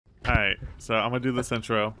Alright, so I'm gonna do this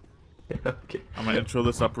intro. Okay. I'm gonna intro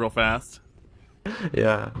this up real fast.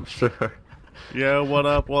 Yeah, I'm sure. Yo, what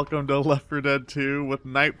up? Welcome to Left 4 Dead 2 with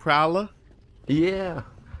Night Yeah.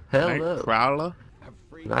 Hello. Prowler?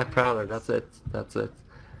 Night Prowler, that's it. That's it.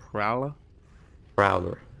 Prowler?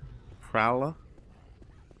 Prowler. Prowler?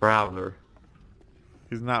 Prowler.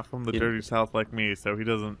 He's not from the You- dirty south like me, so he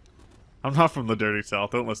doesn't... I'm not from the dirty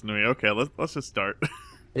south, don't listen to me. Okay, let's just start.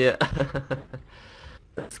 Yeah.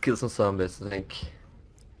 Let's kill some zombies, I think.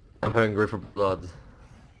 I'm hungry for blood.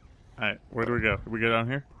 Alright, where do we go? Do we go down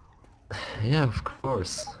here? Yeah, of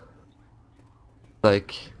course.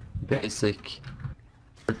 Like, basic.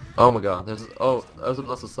 Oh my god, there's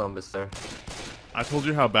lots of zombies there. I told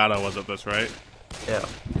you how bad I was at this, right? Yeah.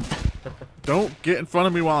 Don't get in front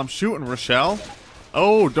of me while I'm shooting, Rochelle.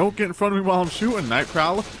 Oh, don't get in front of me while I'm shooting, Night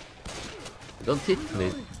Prowler. Don't hit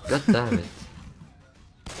me. God damn it.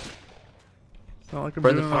 It's not like I'm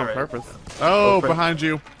Friend doing of it on fire. purpose. Oh, friend. behind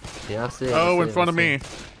you. Yeah, I see it. Oh, I in see front it, of I see me. it.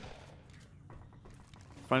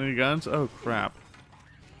 Find any guns? Oh, crap.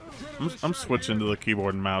 I'm switching to the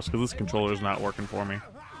keyboard and mouse because this controller's not working for me.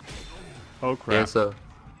 Oh, Yeah, crap. so.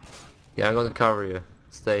 Yeah, I'm gonna cover you.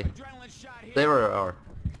 Stay. Stay where you are.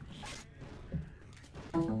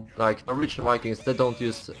 Like, Norwegian Vikings, they don't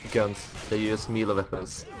use guns, they use melee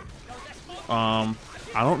weapons. I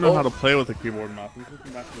don't know how Oh. to play with the keyboard and mouse. I'm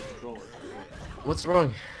switching back to the controller. What's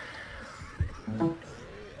wrong?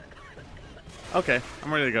 Okay,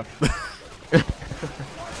 I'm ready to go.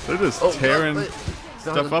 They're just tearing wait.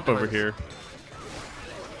 stuff up over Guys. here.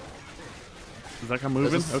 Is that guy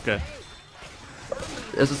moving? This is- Okay.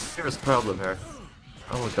 There's a serious problem here.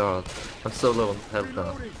 Oh my god. I'm so low on health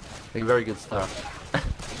now. Like, very good start.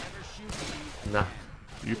 Nah.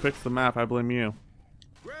 You picked the map, I blame you.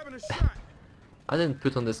 I didn't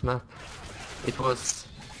put on this map. It was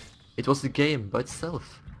the game by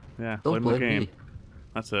itself. Yeah, Don't blame the blame game. me.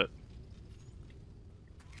 That's it.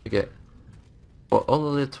 Okay. Well,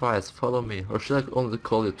 only twice, follow me. Or should I only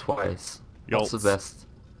call you twice? What's the Yolts. best?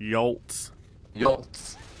 Yolts.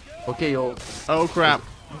 Yolts. Okay, Yolts. Oh, crap.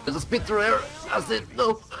 There's a spitter here! That's it!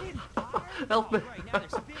 No! Help me!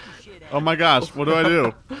 Oh my gosh, what do I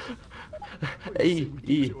do?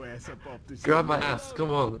 E! Grab my ass,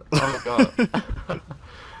 come on! Oh god.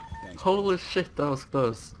 Holy shit, that was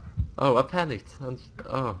close. Oh, I panicked. And,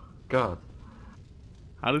 oh, god.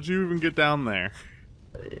 How did you even get down there?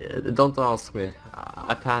 Don't ask me.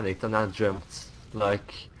 I panicked and I jumped.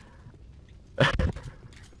 Like... Oh,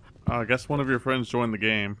 I guess one of your friends joined the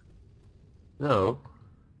game. No.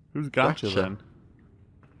 Who's got you Gotcha. then?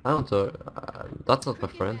 I don't know. That's not my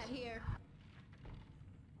friend.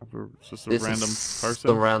 It's just a This random is person?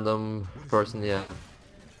 some random person, yeah.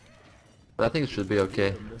 But I think it should be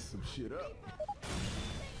okay. You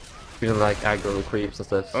can like aggro the creeps and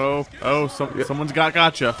stuff. Oh, someone's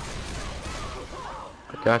gotcha.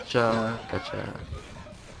 Gotcha.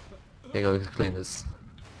 Okay, I'm gonna clean this.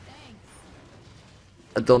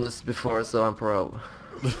 I've done this before, so I'm pro.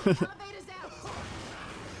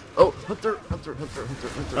 Oh, Hunter!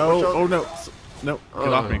 Oh no. No,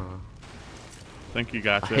 get off me. Oh, Thank you,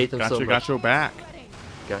 gotcha. I hate them so Gotcha, much. got your back.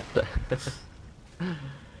 Gotcha.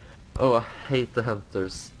 Oh, I hate the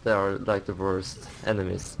hunters. They are like the worst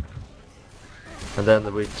enemies. And then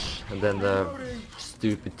the witch, and then the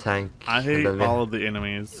stupid tank. I and hate then all of the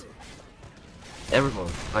enemies.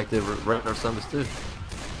 everyone, like the regular zombies too.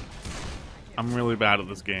 I'm really bad at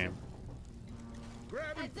this game.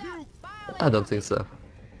 I don't think so.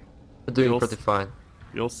 I'm doing You'll pretty fine.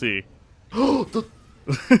 You'll see. Oh,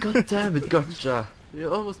 god damn it, gotcha!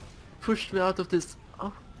 You almost pushed me out of this.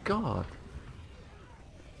 Oh god.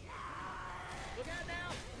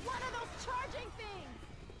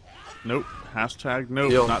 Nope. Hashtag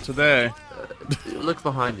nope, Yo. not today. Look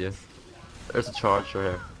behind you. There's a charger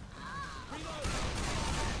here.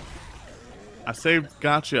 I saved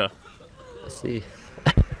gotcha. I see.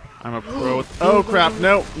 I'm a pro with oh crap,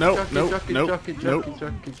 nope, nope, Jockey, nope, jockey, nope, jockey, nope,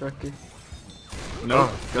 jockey, jockey. nope,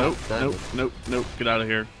 Oh, God nope, damn nope, it. nope, nope, get out of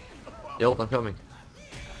here. Yo, I'm coming.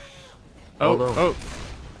 Oh, Hold on. oh.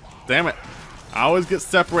 Damn it. I always get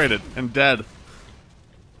separated and dead.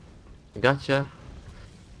 Gotcha.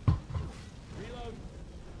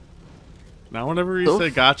 Now whenever you say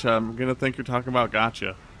gotcha, I'm gonna think you're talking about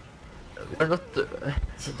gotcha. We're not.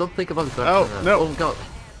 Don't think about the Oh, gotcha now. no. Oh god.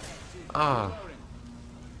 Ah.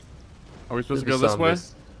 Are we supposed to This go is this way?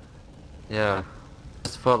 zombies. Yeah.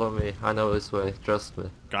 Just follow me. I know this way. Trust me.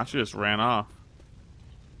 Gotcha just ran off.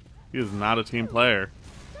 He is not a team player.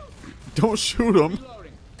 Don't shoot him.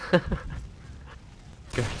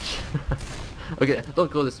 Gotcha. Okay, don't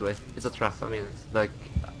go this way. It's a trap. I mean, it's like.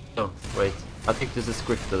 Oh, wait. I think this is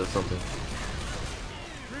scripted or something.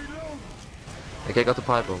 Okay, I got the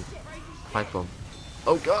pipe bomb. Pipe bomb.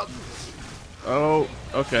 Oh god! Oh,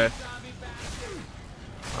 okay.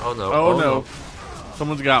 Oh no. Oh, no.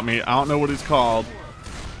 Someone's got me. I don't know what he's called.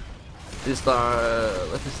 This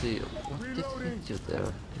let me see. What did it hit you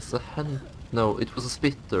there? It's a hen. No, it was a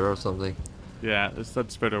spitter or something. Yeah, it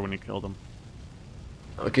said spitter when you killed him.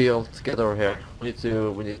 Okay, y'all, get over here. We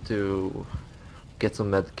need to get some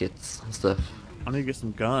med kits and stuff. I need to get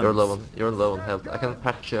some guns. You're low on health. I can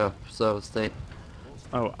patch you up, so stay.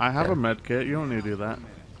 Oh, I have Yeah. a med kit. You don't need to do that.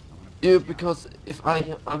 You, because if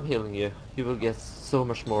I'm healing you, you will get so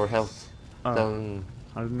much more health Oh, than.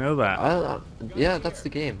 I didn't know that. Yeah, that's the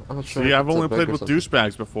game. I'm not sure. See, if I've it's a only bug played or with something.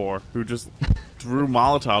 douchebags before who just threw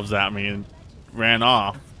Molotovs at me and ran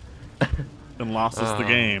off and lost us the Ah.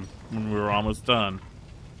 game when we were almost done.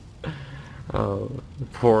 Oh,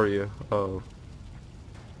 poor you. Oh.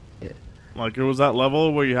 Yeah. Like, it was that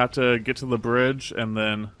level where you have to get to the bridge and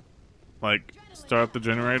then, like, start up the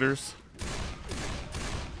generators.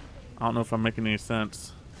 I don't know if I'm making any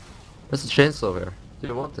sense. There's a chainsaw here. Do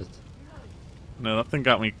you want it? No, that thing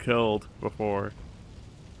got me killed before.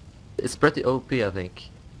 It's pretty OP, I think.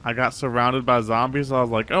 I got surrounded by zombies, so I was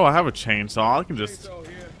like, oh, I have a chainsaw. I can just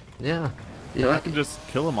Yeah. Yeah. I can just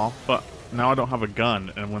kill them all. But now I don't have a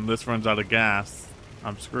gun, and when this runs out of gas,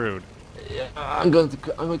 I'm screwed. Yeah. I'm going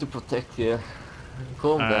to protect you.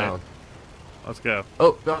 Calm Alright. down. Let's go.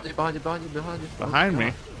 Oh, behind you. Behind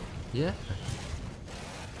me? Yeah.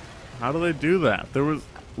 How do they do that?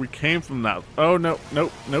 We came from that. Oh, no,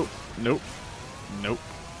 nope, nope, nope, nope.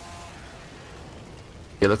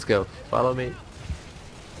 Okay, let's go. Follow me.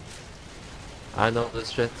 I know this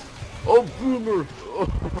shit. Oh, boomer!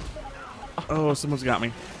 Oh. Oh, someone's got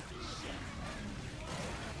me.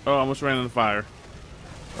 Oh, I almost ran into fire.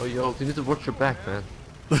 Oh, yo, you need to watch your back, man.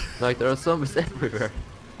 Like, there are zombies everywhere.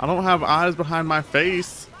 I don't have eyes behind my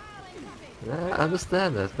face. Yeah, I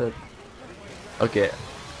understand that, but... Okay.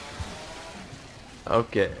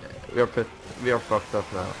 Okay, we are fucked up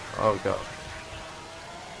now. Oh god.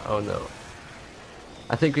 Oh no.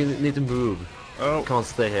 I think we need to move. Oh, Can't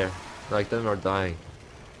stay here. Like, then we're dying.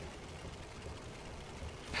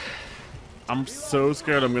 I'm so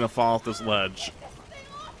scared I'm gonna fall off this ledge.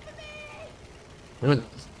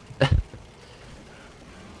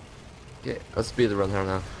 Okay, let's speed run here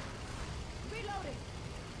now.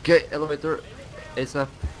 Okay, elevator. ASAP.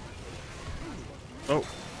 Oh,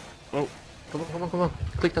 oh, Come on.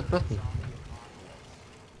 Click that button.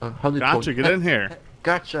 How do you gotcha, get in here.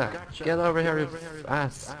 Gotcha. Get over here, you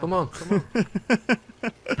ass. Come on.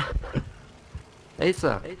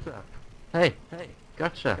 Asa. Hey.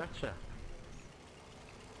 Gotcha.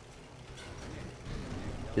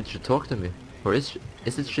 Did she talk to me? Or is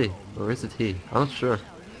it she? Or is it he? I'm not sure.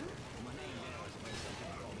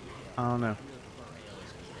 I don't know.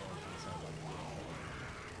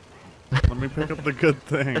 Let me pick up the good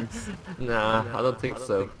things. Nah, I don't think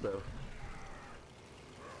so.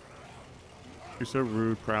 You're so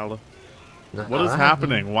rude, Prowler. Nah, What is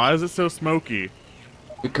happening? Why is it so smoky?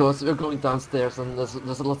 Because we're going downstairs and there's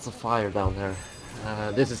lots of fire down there.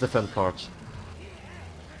 This is the fun part.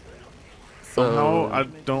 Somehow,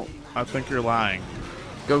 I think you're lying.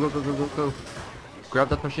 Go. Grab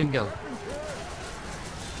that machine gun.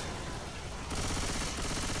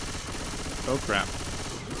 Oh crap.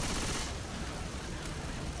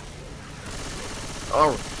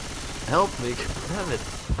 Oh, help me. Damn it.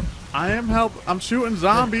 I'm shooting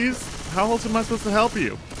zombies. How else am I supposed to help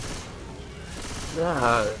you?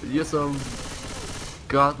 Yeah, use some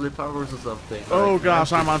godly powers or something. Oh Like,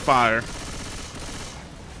 gosh, I'm on fire.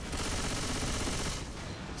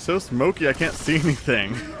 So smoky, I can't see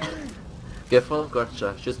anything. Get full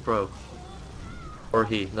gotcha. She's pro. Or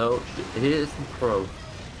he. No, he isn't pro.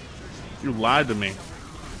 You lied to me.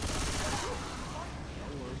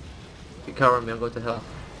 You cover me, I'm going to help.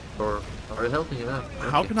 Or are you helping you now?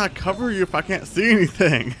 How can I cover you if I can't see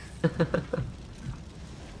anything?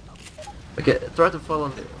 Okay, try to follow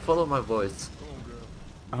me. Follow my voice.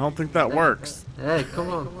 I don't think that works. Hey, come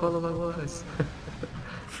on, follow my voice.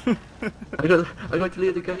 I'm going to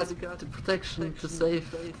lead you guys to protection, to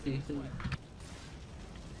safety.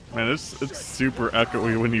 Man, it's super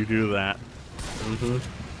echoey when you do that.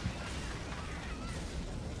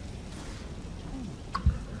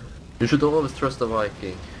 You should always trust a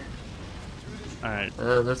Viking. Alright.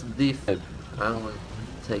 There's a defib. I don't want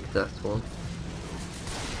to take that one.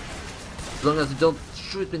 As long as you don't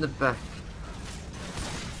shoot me in the back.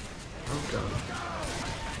 Oh god.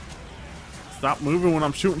 Stop moving when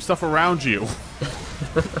I'm shooting stuff around you.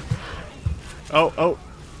 Oh,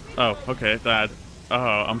 okay, it died.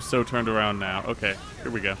 Oh, I'm so turned around now. Okay,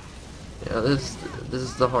 here we go. Yeah, this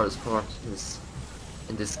is the hardest part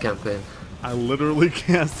in this campaign. I literally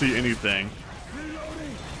can't see anything.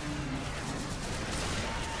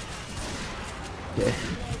 Okay.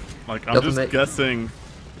 Like, I'm just guessing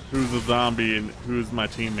who's a zombie and who's my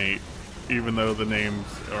teammate, even though the names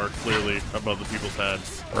are clearly above the people's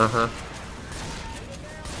heads. Uh-huh.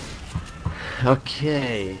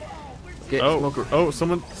 Okay. Oh,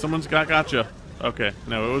 someone's gotcha. Okay,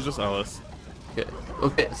 no, it was just Ellis.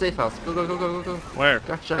 Okay, safe house. Go, go, go, go, go, go. Where?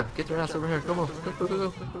 Gotcha. Get your ass over here. Come on. Go, go, go, go,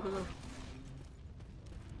 go, go, go.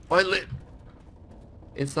 Finally.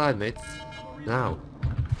 Inside, mates. Now.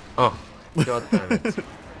 Oh, god damn it.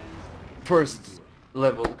 First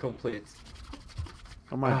level complete.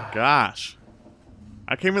 Oh my gosh.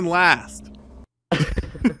 I came in last.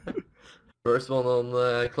 First one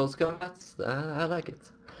on close combat. I like it.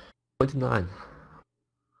 29.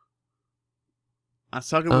 I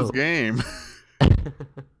suck at this game.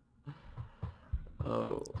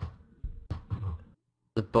 Oh.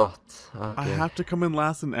 The bot. Okay. I have to come in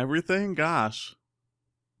last in everything? Gosh.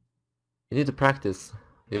 You need to practice,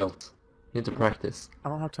 Yolt. You need to practice. I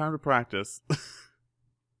don't have time to practice.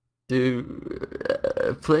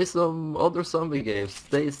 Play some other zombie games.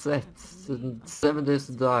 DayZ, 7 Days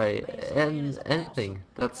to Die, and anything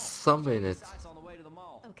that's zombie in it.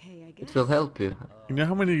 It will help you. You know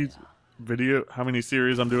how many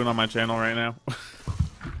series I'm doing on my channel right now?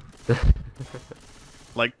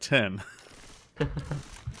 Like 10.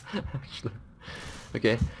 Actually.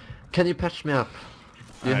 Okay. Can you patch me up?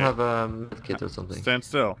 Do you have a medkit or something? Stand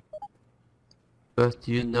still. But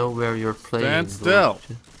you know where you're playing. Stand still.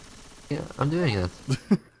 Yeah, I'm doing it.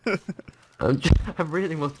 I'm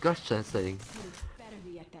reading what Gotcha is saying.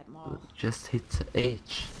 Just hit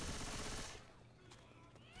H.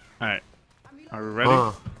 Alright. Are we ready?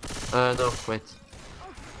 Oh. No, wait.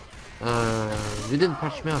 You didn't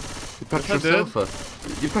patch me up. You patched yourself up.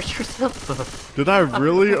 You patched yourself up. Did I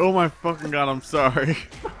really? Oh my fucking god, I'm sorry.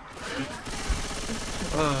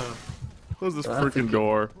 Close this freaking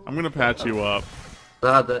door. I'm gonna patch you up.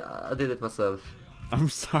 I did it myself. I'm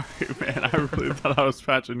sorry, man. I really thought I was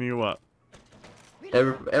patching you up.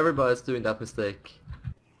 Everybody's doing that mistake.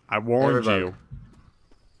 I warned you.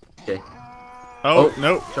 Okay. Oh,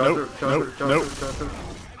 no, no, no, no.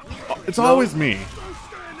 It's always me.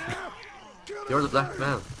 You're the black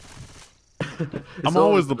man. I'm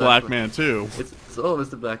always the black man too. It's always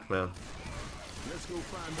the black man.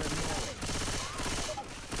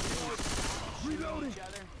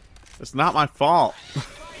 It's not my fault.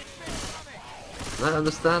 I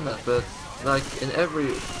understand that, but like in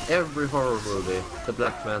every horror movie, the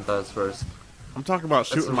black man dies first. I'm talking about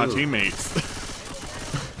shooting my teammates.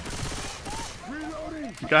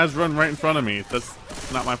 You guys run right in front of me. That's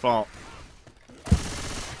not my fault.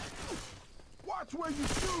 Watch where you're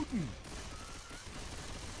shooting.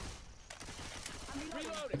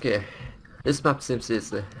 Okay, this map seems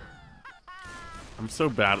easy. I'm so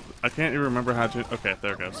bad. I can't even remember how to. Okay,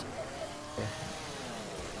 there it goes. Okay.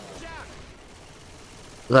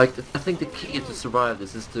 Like, I think the key to survive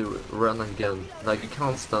this is to run and gun. Like, you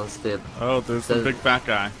can't stand still. Oh, there's the big fat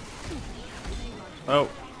guy. Oh.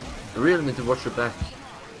 You really need to watch your back.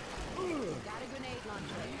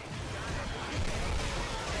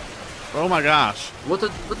 Oh my gosh. What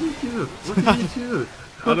did you do? What did you do?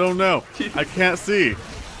 I don't know. I can't see.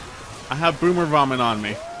 I have boomer vomit on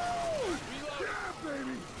me.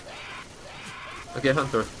 Okay,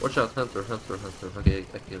 Hunter. Watch out, Hunter. Okay,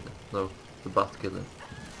 I killed him. No, the bot killed him.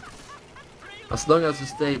 As long as you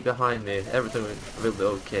stay behind me, everything will be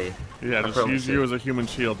okay. Yeah, just use you as a human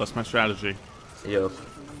shield. That's my strategy. Yup.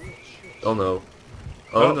 Oh no.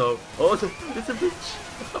 Oh no. Oh, it's a bitch.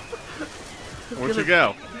 Where'd you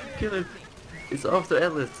go? Kill him. It's after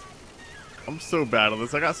Ellis. I'm so bad at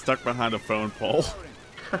this. I got stuck behind a phone pole.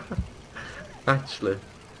 Actually.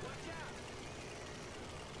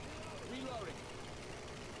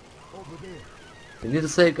 You need to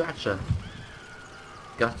say gotcha.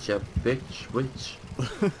 Gotcha, bitch, witch.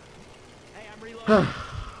 Oh,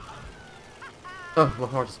 my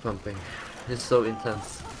heart is pumping. It's so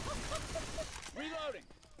intense.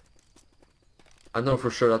 I know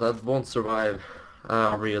for sure that I won't survive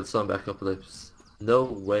a real zombie apocalypse. No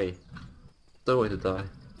way. No way to die.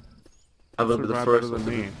 I will be the first one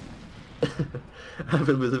to I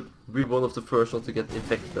will be one of the first ones to get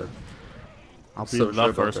infected. I'll be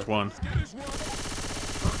the first one.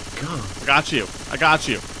 God. I got you. I got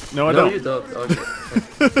you. No, I no, don't. You don't. Okay.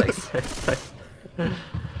 Thanks.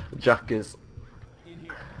 Jack is.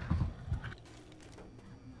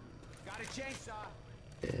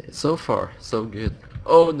 So far, so good.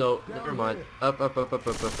 Oh no, never mind. Up. Don't.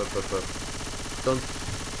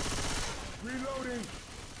 Reloading.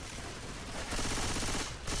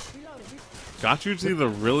 Gachu's either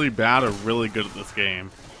really bad or really good at this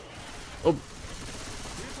game. Oh,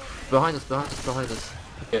 behind us.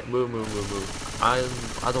 Okay, move. I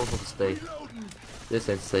don't want to stay. This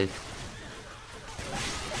ain't safe.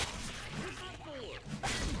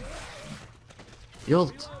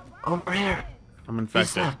 Yolt, over here. I'm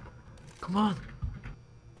infected. ASAP. Come on.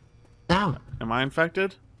 Now. Am I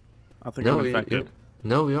infected? I think No, I'm infected.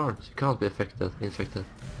 No, we aren't. You can't be infected.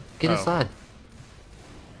 Get Oh. inside.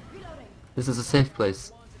 This is a safe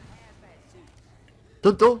place.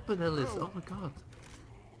 Don't open, Ellis. Oh my god.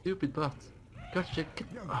 Stupid butt. Gotcha.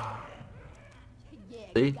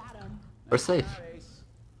 See? We're safe.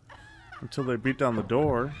 Until they beat down the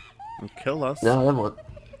door and kill us. No, that one.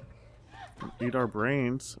 Eat our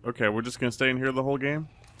brains. Okay, we're just gonna stay in here the whole game?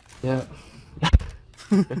 Yeah.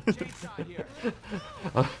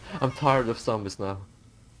 I'm tired of zombies now.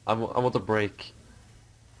 I want a break.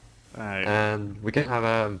 Alright. And we can have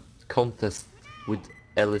a contest with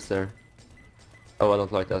Ellis there. Oh, I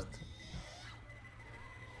don't like that.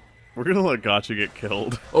 We're gonna let Gacha get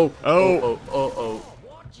killed. Oh.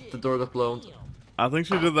 The door got blown. I think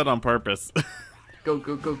she did that on purpose. Go.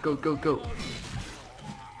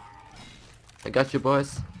 I got you,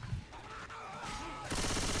 boys.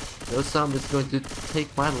 No zombie's going to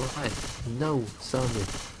take my life. No zombie.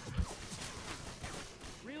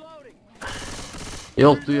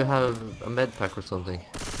 Yo, do you have a med pack or something?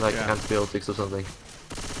 Like Yeah. antibiotics or something?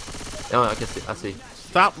 Oh, I can see. I see.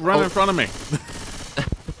 Stop running Oh. in front of me.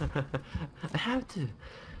 I have to.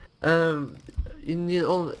 You need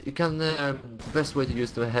all. You can. The best way to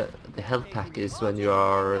use the health pack is when you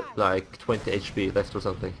are like 20 HP left or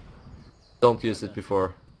something. Don't use it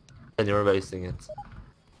before, and you're wasting it.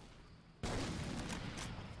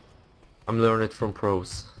 I'm learning it from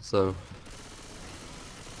pros, so.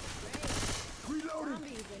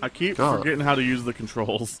 I keep God. forgetting how to use the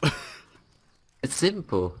controls. It's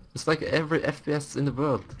simple. It's like every FPS in the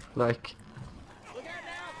world. Like,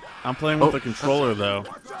 I'm playing with Oh. the controller though.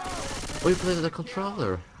 oh, you play with the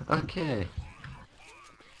controller. Okay.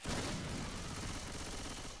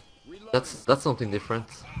 That's something different.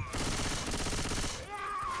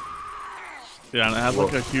 Yeah, and it has like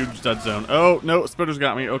Whoa. a huge dead zone. Oh, no, Spitter's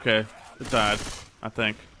got me. Okay. It died, I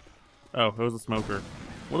think. Oh, it was a smoker.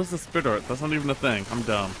 What is the spitter? That's not even a thing. I'm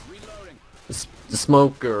dumb. The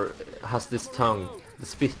smoker has this tongue. The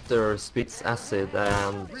spitter spits acid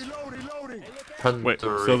and hunter. Wait,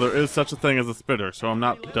 so there is such a thing as a spitter, so I'm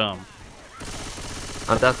not dumb.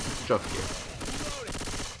 And that's the jockey.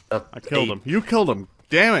 I killed him. You killed him.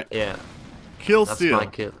 Damn it. Yeah, Kill that's steal. my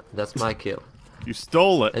kill. That's my kill. You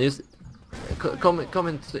stole it. And you come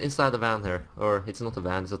inside the van here, or it's not a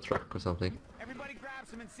van, it's a truck or something. Everybody grab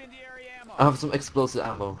some incendiary ammo. I have some explosive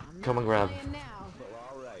ammo. Come and grab.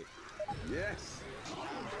 All right. Yes.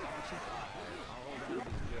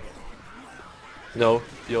 No,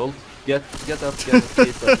 Jolt, get up,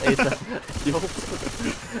 ASAP.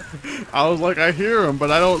 Jolt. I was like, I hear him,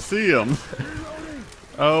 but I don't see him.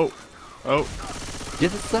 Oh.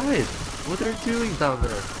 Get inside. What are you doing down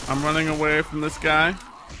there? I'm running away from this guy.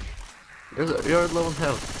 You're low on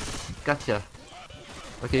health. Gotcha.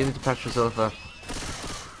 Okay, you need to patch yourself up.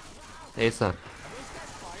 ASAP.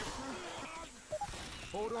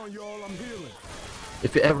 Hold on, y'all. I'm healing.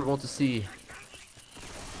 If you ever want to see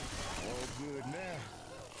All good now.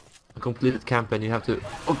 a completed campaign, you have to.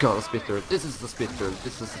 Oh god, a spitter. This is the spitter.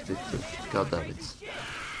 This is the spitter. God damn it.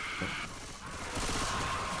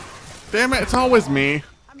 Damn it, it's always me.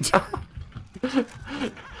 You're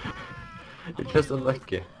just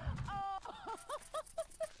unlucky.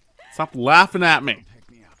 Stop laughing at me.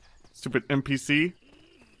 Stupid NPC.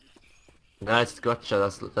 Nice,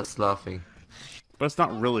 gotcha. That's laughing. But it's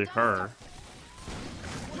not really her.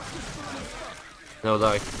 No,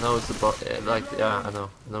 like, no, it's about like, yeah, I know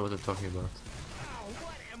what they're talking about.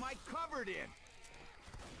 What am I covered in?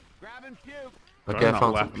 Grabbing puke. Okay, Better I not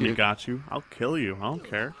found laugh some at me, puke. got you. I'll kill you. I don't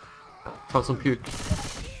care. Found some puke.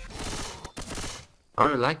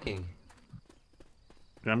 Are you lagging?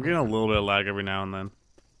 Yeah, I'm getting a little bit of lag every now and then.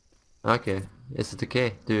 Okay, is it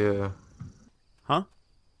okay? Do you? Huh?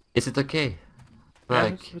 Is it okay? Yeah,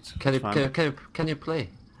 Like, it's can fine. you play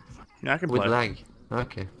Yeah, I can with play. lag?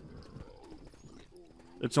 Okay.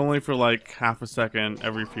 It's only for like half a second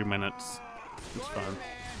every few minutes. It's fun.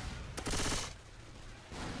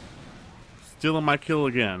 Stealing my kill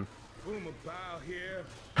again. Boom about here.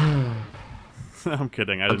 I'm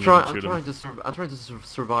kidding. I I'm didn't trying. even I'm shoot trying him. to. I'm trying to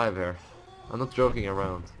survive here. I'm not joking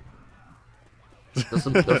around. There's a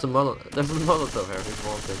Molotov here if you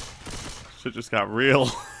want it. Shit just got real.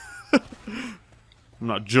 I'm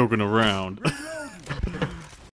not joking around.